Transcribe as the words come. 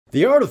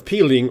The art of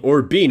peeling,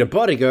 or being a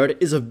bodyguard,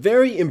 is a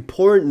very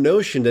important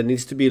notion that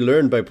needs to be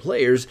learned by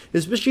players,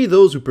 especially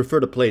those who prefer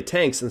to play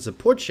tanks and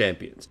support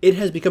champions. It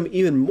has become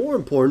even more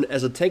important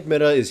as the tank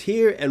meta is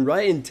here and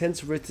Riot intends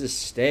for it to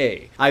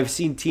stay. I've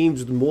seen teams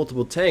with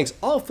multiple tanks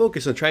all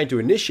focus on trying to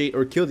initiate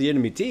or kill the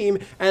enemy team,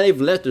 and they've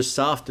left their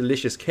soft,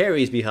 delicious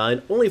carries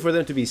behind only for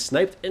them to be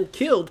sniped and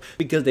killed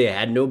because they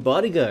had no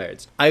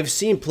bodyguards. I've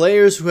seen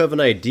players who have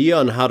an idea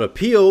on how to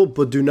peel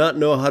but do not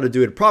know how to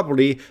do it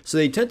properly, so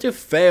they tend to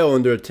fail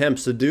in their attempts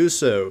to do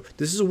so.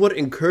 This is what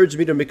encouraged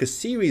me to make a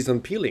series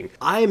on peeling.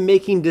 I am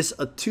making this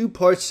a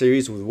two-part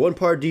series with one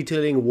part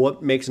detailing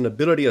what makes an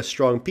ability a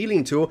strong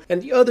peeling tool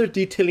and the other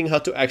detailing how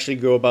to actually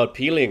go about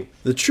peeling.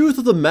 The truth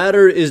of the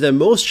matter is that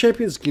most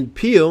champions can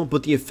peel,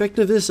 but the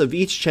effectiveness of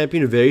each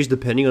champion varies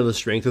depending on the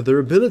strength of their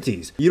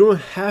abilities. You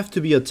don't have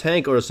to be a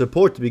tank or a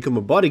support to become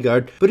a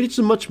bodyguard, but it's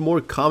much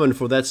more common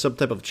for that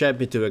subtype of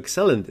champion to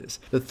excel in this.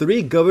 The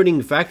three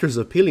governing factors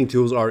of peeling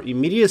tools are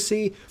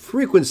immediacy,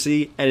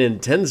 frequency, and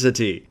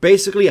intensity.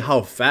 Basically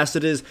how fast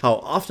it is, how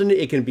often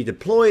it can be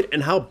deployed,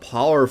 and how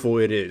powerful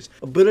it is.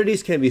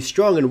 Abilities can be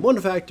strong in one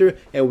factor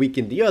and weak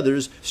in the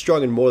others,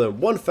 strong in more than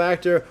one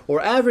factor,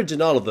 or average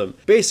in all of them.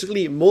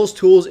 Basically, most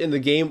tools in the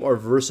game are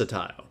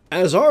versatile.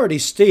 As already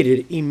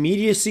stated,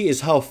 immediacy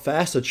is how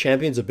fast a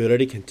champion's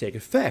ability can take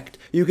effect.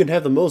 You can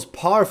have the most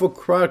powerful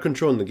crowd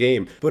control in the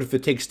game, but if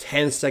it takes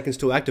 10 seconds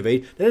to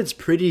activate, then it's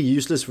pretty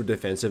useless for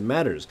defensive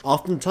matters.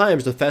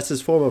 Oftentimes, the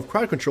fastest form of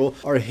crowd control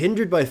are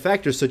hindered by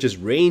factors such as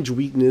range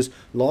weakness,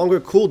 longer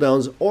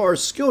cooldowns, or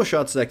skill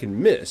shots that can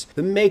miss.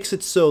 That makes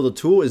it so the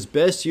tool is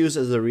best used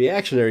as a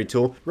reactionary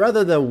tool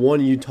rather than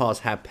one you toss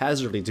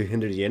haphazardly to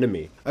hinder the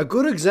enemy. A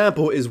good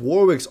example is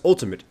Warwick's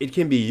ultimate. It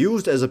can be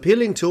used as a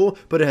peeling tool,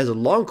 but it has a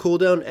long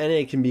cooldown and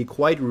it can be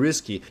quite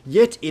risky,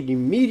 yet it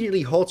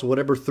immediately halts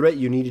whatever threat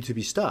you needed to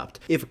be stopped.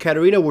 If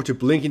Katarina were to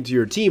blink into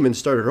your team and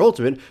start her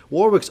ultimate,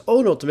 Warwick's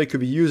own ultimate could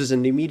be used as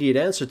an immediate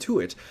answer to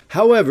it.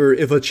 However,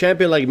 if a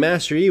champion like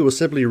Master Yi was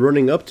simply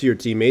running up to your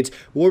teammates,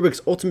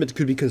 Warwick's ultimate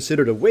could be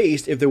considered a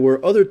waste if there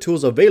were other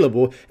tools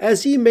available,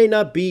 as he may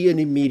not be an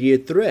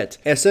immediate threat.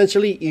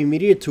 Essentially,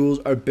 immediate tools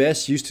are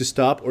best used to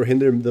stop or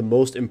hinder the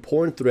most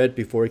important threat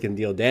before it can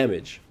deal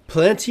damage.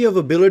 Plenty of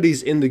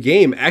abilities in the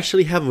game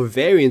actually have a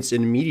variance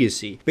in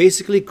immediacy.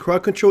 Basically,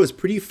 crowd control is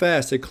pretty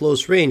fast at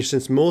close range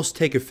since most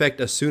take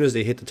effect as soon as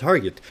they hit the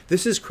target.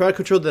 This is crowd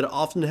control that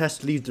often has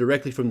to leave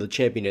directly from the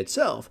champion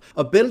itself.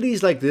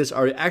 Abilities like this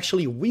are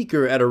actually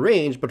weaker at a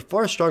range but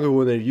far stronger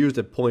when they're used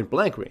at point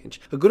blank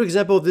range. A good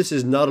example of this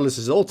is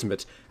Nautilus's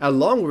ultimate. At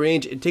long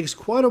range, it takes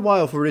quite a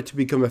while for it to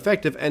become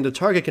effective and the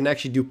target can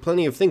actually do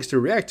plenty of things to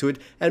react to it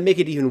and make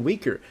it even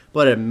weaker.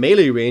 But at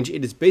melee range,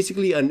 it is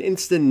basically an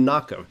instant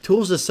knockout.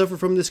 Tools that suffer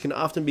from this can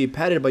often be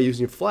padded by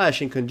using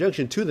flash in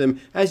conjunction to them,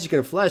 as you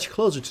can flash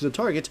closer to the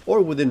target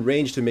or within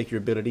range to make your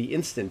ability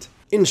instant.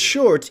 In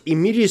short,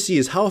 immediacy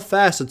is how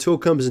fast a tool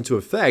comes into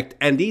effect,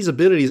 and these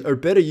abilities are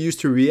better used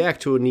to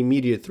react to an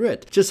immediate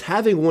threat. Just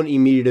having one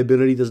immediate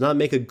ability does not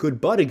make a good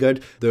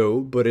bodyguard,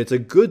 though, but it's a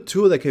good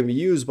tool that can be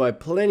used by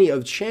plenty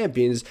of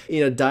champions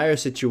in a dire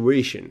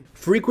situation.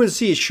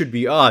 Frequency should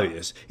be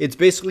obvious. It's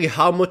basically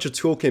how much a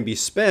tool can be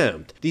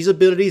spammed. These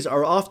abilities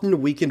are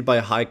often weakened by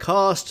high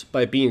cost,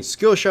 by being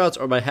skill shots,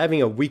 or by having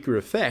a weaker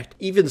effect.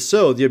 Even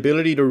so, the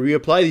ability to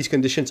reapply these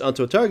conditions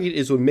onto a target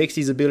is what makes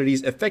these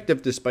abilities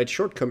effective despite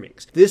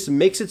shortcomings. This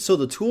makes it so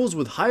the tools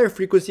with higher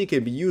frequency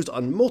can be used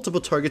on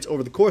multiple targets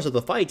over the course of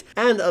the fight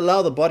and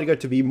allow the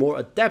bodyguard to be more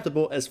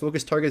adaptable as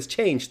focus targets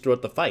change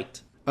throughout the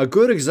fight. A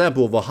good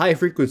example of a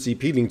high-frequency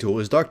peeling tool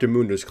is Dr.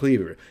 Mundo's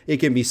Cleaver. It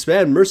can be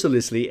spammed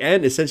mercilessly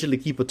and essentially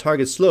keep a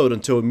target slowed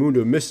until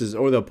Mundo misses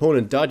or the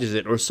opponent dodges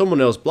it or someone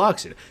else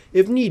blocks it.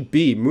 If need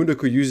be, Mundo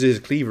could use his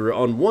Cleaver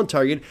on one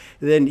target,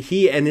 then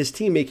he and his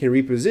teammate can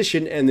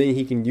reposition and then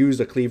he can use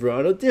the Cleaver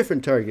on a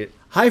different target.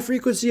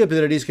 High-frequency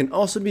abilities can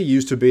also be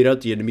used to bait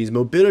out the enemy's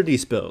mobility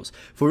spells.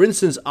 For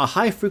instance, a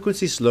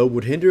high-frequency slow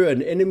would hinder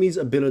an enemy's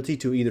ability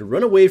to either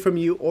run away from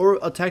you or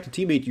attack the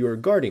teammate you are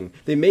guarding.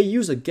 They may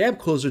use a gap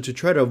closer to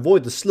try to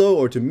avoid the slow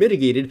or to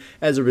mitigate it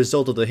as a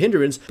result of the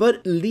hindrance,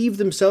 but leave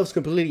themselves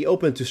completely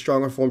open to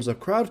stronger forms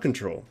of crowd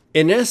control.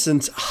 In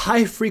essence,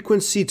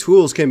 high-frequency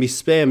tools can be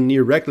spammed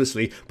near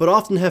recklessly, but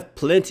often have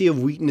plenty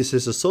of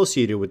weaknesses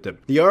associated with them.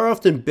 They are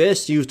often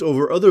best used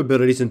over other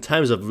abilities in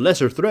times of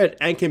lesser threat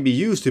and can be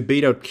used to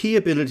bait out key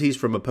abilities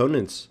from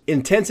opponents.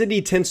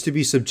 Intensity tends to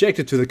be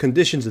subjected to the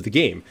conditions of the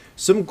game.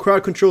 Some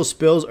crowd control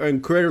spells are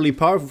incredibly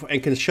powerful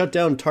and can shut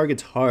down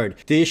targets hard.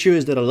 The issue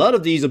is that a lot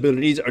of these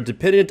abilities are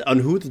dependent on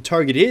who the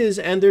target is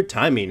and their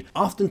timing.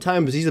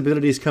 Oftentimes these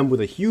abilities come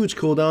with a huge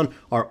cooldown,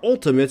 are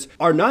ultimates,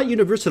 are not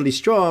universally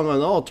strong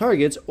on all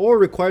targets, or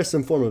require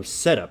some form of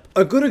setup.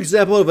 A good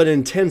example of an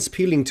intense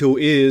peeling tool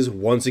is,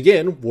 once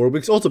again,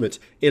 Warwick's ultimate.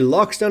 It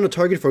locks down a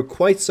target for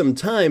quite some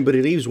time, but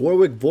it leaves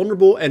Warwick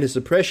vulnerable and his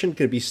suppression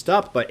can be stopped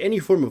stopped by any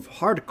form of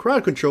hard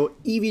crowd control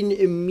even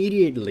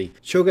immediately.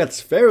 Cho'Gath's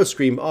Pharaoh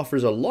Scream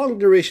offers a long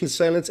duration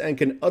silence and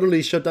can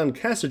utterly shut down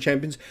caster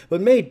champions,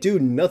 but may do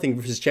nothing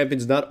versus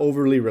champions not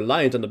overly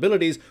reliant on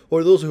abilities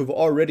or those who have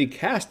already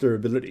cast their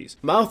abilities.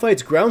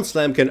 Malphite's Ground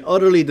Slam can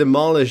utterly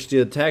demolish the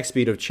attack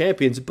speed of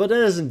champions, but that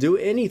doesn't do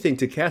anything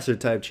to caster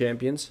type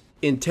champions.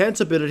 Intense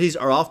abilities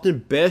are often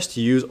best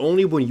used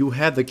only when you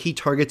have the key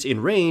targets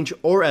in range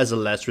or as a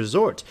last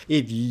resort.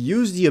 If you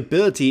use the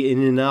ability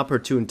in an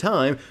opportune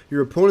time,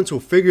 your opponents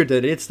will figure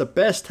that it's the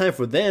best time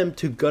for them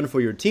to gun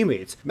for your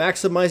teammates.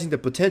 Maximizing the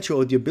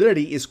potential of the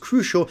ability is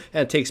crucial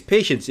and takes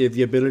patience if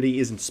the ability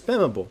isn't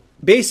spammable.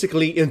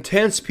 Basically,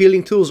 intense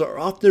peeling tools are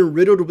often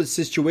riddled with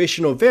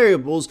situational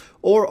variables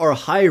or are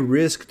high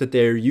risk that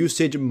their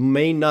usage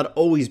may not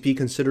always be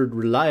considered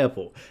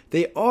reliable.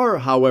 They are,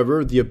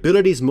 however, the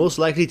abilities most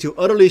likely to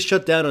utterly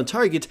shut down a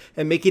target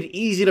and make it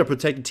easy to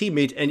protect a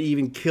teammate and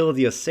even kill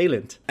the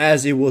assailant.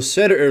 As it was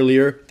said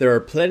earlier, there are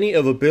plenty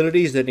of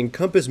abilities that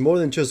encompass more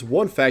than just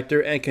one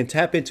factor and can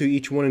tap into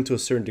each one to a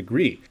certain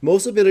degree.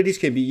 Most abilities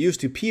can be used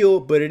to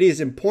peel, but it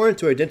is important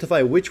to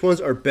identify which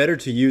ones are better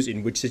to use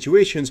in which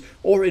situations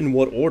or in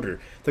what order.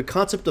 The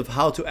concept of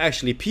how to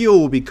actually peel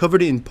will be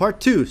covered in part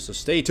 2, so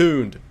stay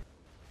tuned.